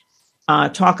to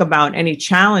talk about any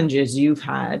challenges you've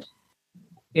had,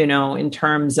 in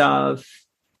terms of,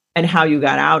 and how you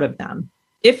got out of them,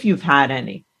 if you've had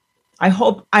any. I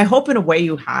hope in a way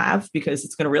you have, because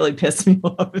it's going to really piss me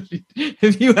off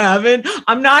if you haven't.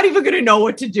 I'm not even going to know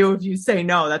what to do if you say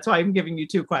no. That's why I'm giving you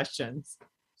two questions.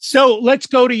 So let's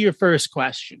go to your first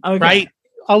question, right?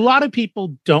 A lot of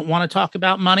people don't want to talk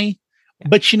about money,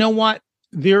 but you know what?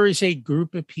 There is a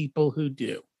group of people who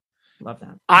do. Love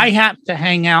that. I have to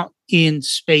hang out in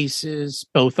spaces,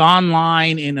 both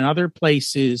online and in other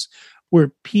places,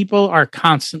 where people are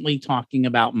constantly talking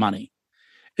about money.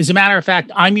 As a matter of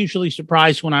fact, I'm usually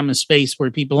surprised when I'm in a space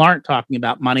where people aren't talking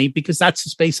about money, because that's the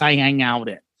space I hang out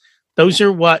in. Those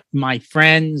are what my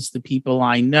friends, the people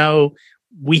I know,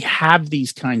 we have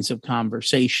these kinds of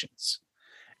conversations.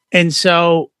 And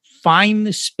so find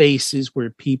the spaces where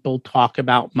people talk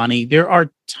about money. There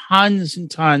are tons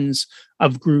and tons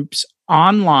of groups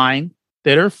online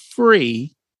that are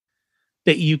free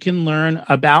that you can learn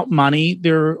about money.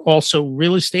 There are also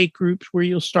real estate groups where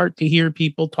you'll start to hear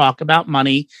people talk about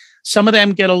money. Some of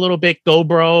them get a little bit go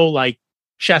bro, like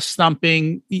chest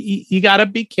thumping. You got to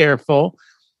be careful.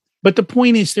 But the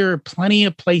point is, there are plenty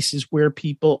of places where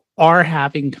people are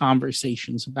having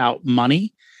conversations about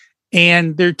money,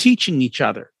 and they're teaching each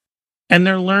other and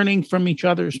they're learning from each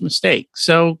other's mistakes.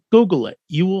 So Google it.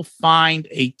 You will find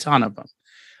a ton of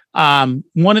them.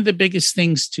 One of the biggest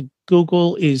things to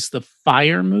Google is the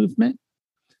FIRE movement.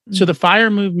 So the FIRE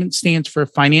movement stands for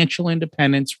financial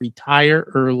independence, retire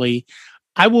early.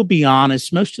 I will be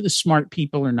honest, most of the smart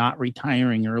people are not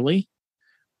retiring early.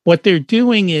 What they're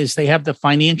doing is they have the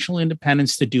financial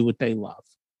independence to do what they love.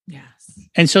 Yes.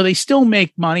 And so they still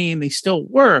make money and they still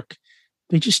work.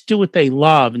 They just do what they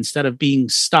love instead of being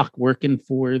stuck working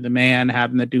for the man,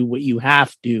 having to do what you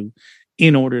have to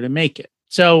in order to make it.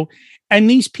 So, and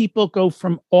these people go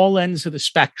from all ends of the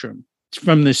spectrum,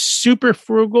 from the super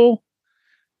frugal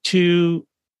to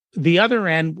the other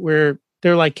end where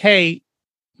they're like, hey,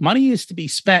 money is to be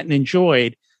spent and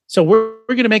enjoyed. So we're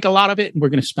going to make a lot of it and we're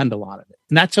going to spend a lot of it.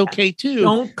 And that's okay too.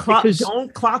 Don't clock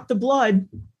the blood.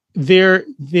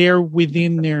 They're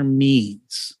within their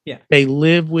means. Yeah. They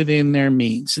live within their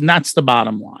means. And that's the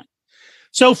bottom line.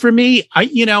 So for me,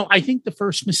 I think the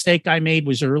first mistake I made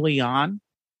was early on.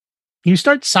 You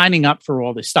start signing up for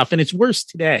all this stuff, and it's worse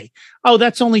today. Oh,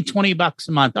 that's only $20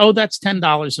 a month. Oh, that's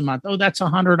 $10 a month. Oh, that's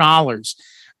 $100.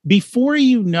 Before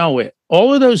you know it,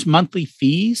 all of those monthly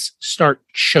fees start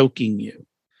choking you.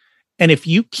 And if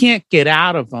you can't get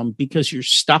out of them because you're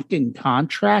stuck in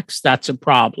contracts, that's a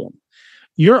problem.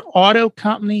 Your auto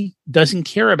company doesn't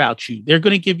care about you. They're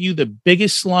going to give you the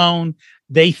biggest loan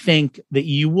they think that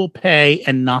you will pay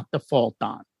and not default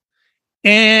on.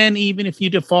 And even if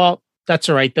you default, that's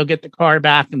all right. They'll get the car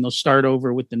back and they'll start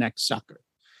over with the next sucker.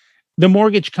 The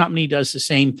mortgage company does the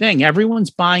same thing.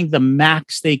 Everyone's buying the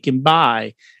max they can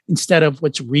buy instead of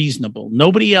what's reasonable.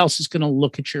 Nobody else is going to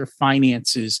look at your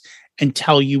finances and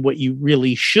tell you what you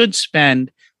really should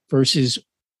spend versus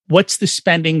what's the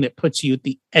spending that puts you at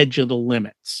the edge of the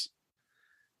limits.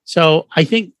 So I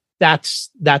think that's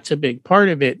a big part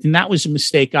of it. And that was a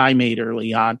mistake I made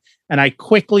early on. And I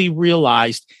quickly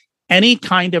realized any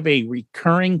kind of a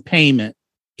recurring payment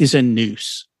is a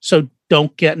noose. So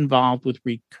don't get involved with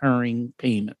recurring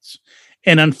payments.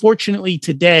 And unfortunately,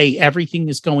 today, everything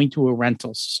is going to a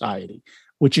rental society,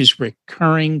 which is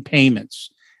recurring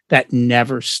payments that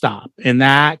never stop. And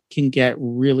that can get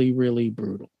really, really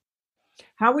brutal.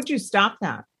 How would you stop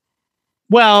that?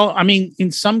 Well, I mean, in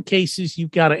some cases,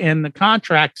 you've got to end the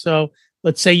contract. So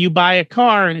let's say you buy a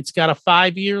car and it's got a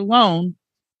 5-year loan.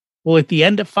 Well, at the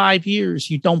end of 5 years,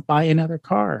 you don't buy another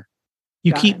car.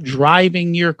 You keep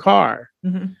driving your car.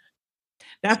 Mm-hmm.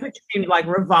 That's what you mean, like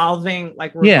revolving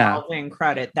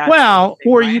credit. That's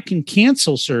or right? You can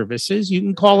cancel services. You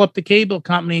can call up the cable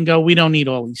company and go, we don't need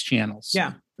all these channels.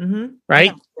 Yeah. Mm-hmm.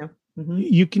 Right. Yeah. Mm-hmm.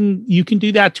 You can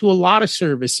do that to a lot of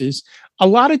services. A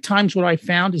lot of times what I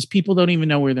found is people don't even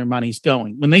know where their money's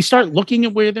going. When they start looking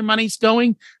at where their money's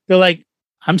going, they're like,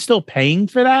 I'm still paying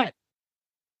for that.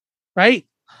 Right.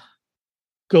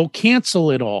 Go cancel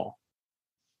it all.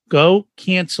 Go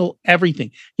cancel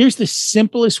everything. Here's the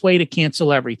simplest way to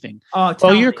cancel everything.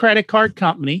 Call your credit card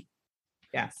company.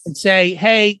 Yes. And say,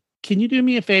 hey, can you do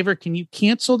me a favor? Can you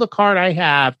cancel the card I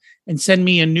have and send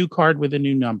me a new card with a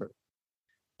new number?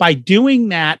 By doing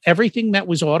that, everything that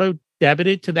was auto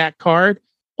debited to that card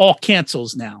all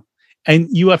cancels now. And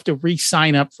you have to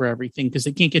re-sign up for everything because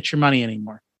they can't get your money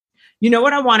anymore. You know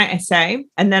what I want to say,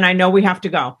 and then I know we have to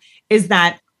go, is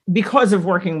that because of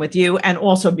working with you and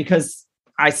also because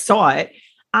I saw it,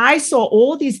 I saw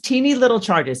all these teeny little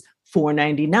charges,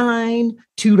 $4.99,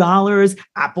 $2,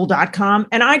 apple.com.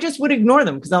 And I just would ignore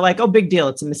them because I'm like, oh, big deal.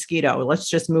 It's a mosquito. Let's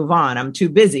just move on. I'm too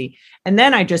busy. And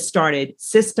then I just started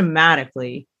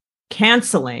systematically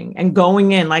canceling and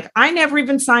going in. Like I never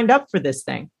even signed up for this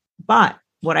thing. But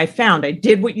what I found, I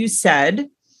did what you said,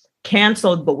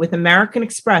 canceled, but with American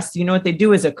Express, you know what they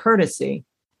do as a courtesy?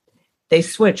 They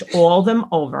switch all them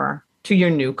over to your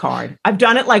new card. I've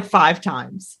done it like 5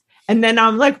 times. And then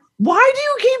I'm like, why do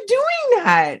you keep doing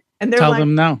that? And they're tell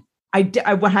them no. I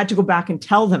had to go back and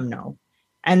tell them no.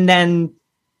 And then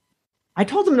I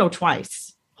told them no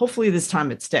twice. Hopefully this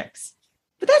time it sticks.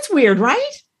 But that's weird,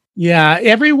 right? Yeah.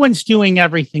 Everyone's doing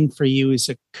everything for you as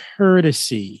a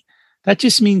courtesy. That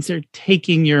just means they're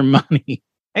taking your money.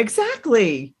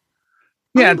 Exactly.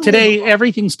 Yeah. Today,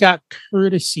 everything's got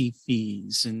courtesy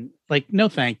fees and like, no,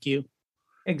 thank you.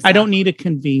 Exactly. I don't need a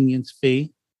convenience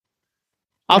fee.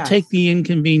 I'll take the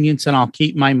inconvenience and I'll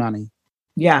keep my money.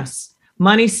 Yes.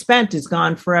 Money spent is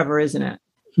gone forever, isn't it?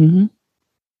 Mm-hmm.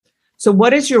 So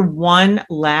what is your one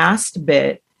last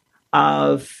bit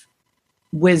of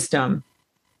wisdom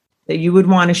that you would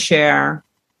want to share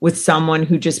with someone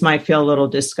who just might feel a little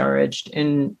discouraged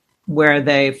in where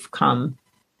they've come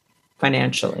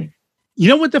financially? You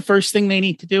know what the first thing they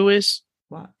need to do is?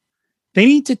 What? They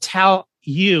need to tell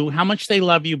you how much they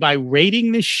love you by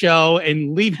rating this show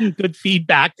and leaving good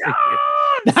feedback. Yes!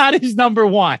 That is number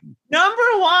one. Number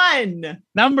one.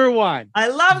 I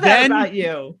love that about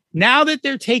you. Now that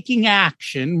they're taking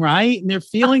action, right? And they're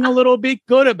feeling a little bit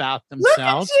good about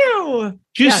themselves. Look at you.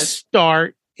 Just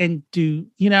start and do,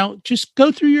 just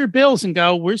go through your bills and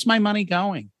go, where's my money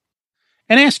going?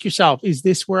 And ask yourself, is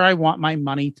this where I want my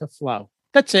money to flow?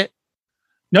 That's it.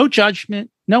 No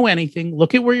judgment, no anything.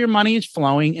 Look at where your money is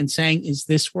flowing and saying, is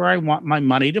this where I want my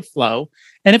money to flow?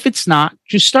 And if it's not,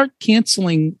 just start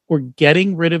canceling or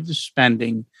getting rid of the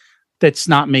spending that's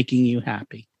not making you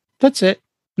happy. That's it.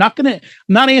 I'm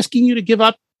not asking you to give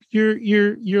up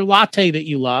your latte that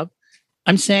you love.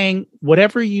 I'm saying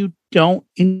whatever you don't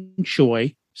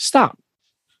enjoy, stop.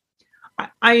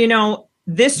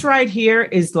 This right here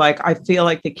is like, I feel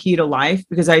like the key to life,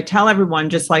 because I tell everyone,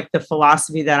 just like the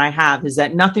philosophy that I have is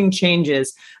that nothing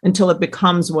changes until it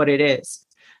becomes what it is.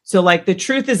 So like the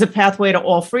truth is a pathway to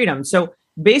all freedom. So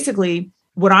basically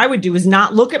what I would do is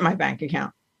not look at my bank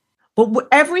account, but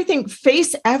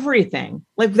face everything.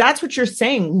 Like that's what you're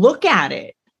saying. Look at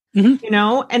it,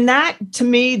 and that to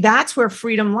me, that's where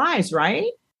freedom lies.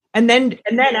 Right. And then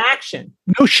action.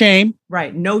 No shame.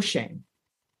 Right. No shame.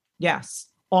 Yes.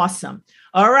 Awesome.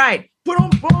 All right. Boom.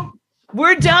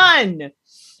 We're done.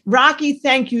 Rocky,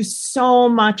 thank you so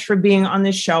much for being on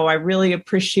the show. I really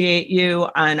appreciate you.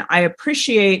 And I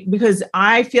appreciate because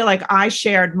I feel like I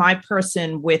shared my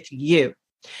person with you.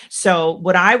 So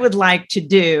what I would like to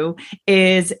do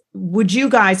is, would you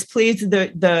guys please,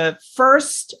 the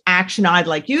first action I'd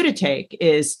like you to take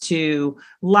is to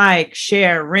like,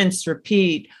 share, rinse,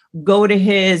 repeat, go to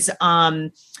his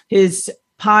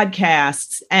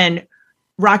podcasts and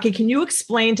Rocky, can you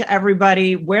explain to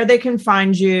everybody where they can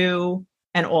find you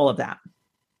and all of that?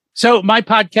 So my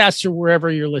podcasts are wherever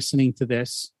you're listening to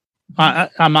this.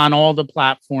 I'm on all the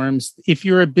platforms. If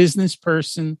you're a business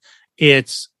person,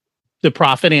 it's the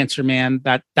Profit Answer Man.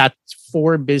 That's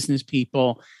for business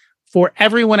people. For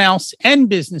everyone else and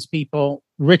business people,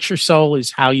 Richer Soul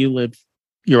is how you live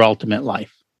your ultimate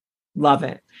life. Love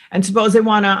it. And suppose they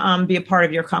want to be a part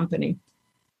of your company.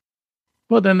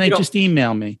 Well, then they just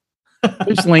email me.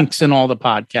 There's links in all the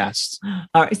podcasts.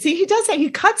 All right. See, he does that. He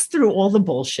cuts through all the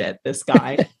bullshit, this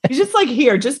guy. He's just like,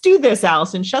 here, just do this,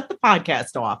 Allison. Shut the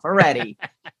podcast off already.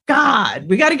 God,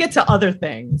 we got to get to other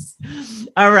things.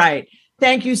 All right.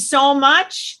 Thank you so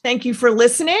much. Thank you for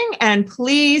listening. And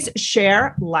please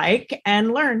share, like,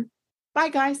 and learn. Bye,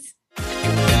 guys.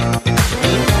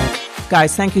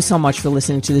 Guys, thank you so much for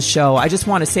listening to the show. I just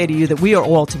want to say to you that we are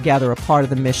all together a part of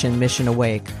the Mission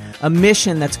Awake, a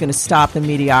mission that's going to stop the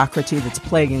mediocrity that's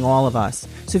plaguing all of us.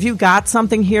 So if you got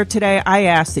something here today, I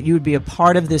ask that you would be a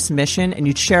part of this mission and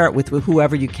you'd share it with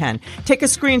whoever you can. Take a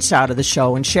screenshot of the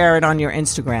show and share it on your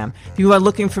Instagram. If you are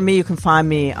looking for me, you can find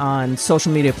me on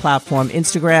social media platform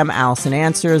Instagram, Allison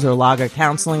Answers, or Lager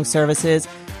Counseling Services.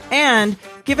 And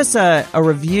give us a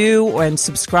review and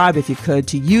subscribe if you could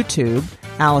to YouTube,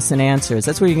 Allison Answers.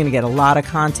 That's where you're going to get a lot of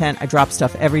content. I drop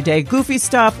stuff every day, goofy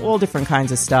stuff, all different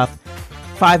kinds of stuff.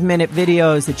 5-minute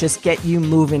videos that just get you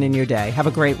moving in your day. Have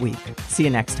a great week. See you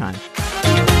next time.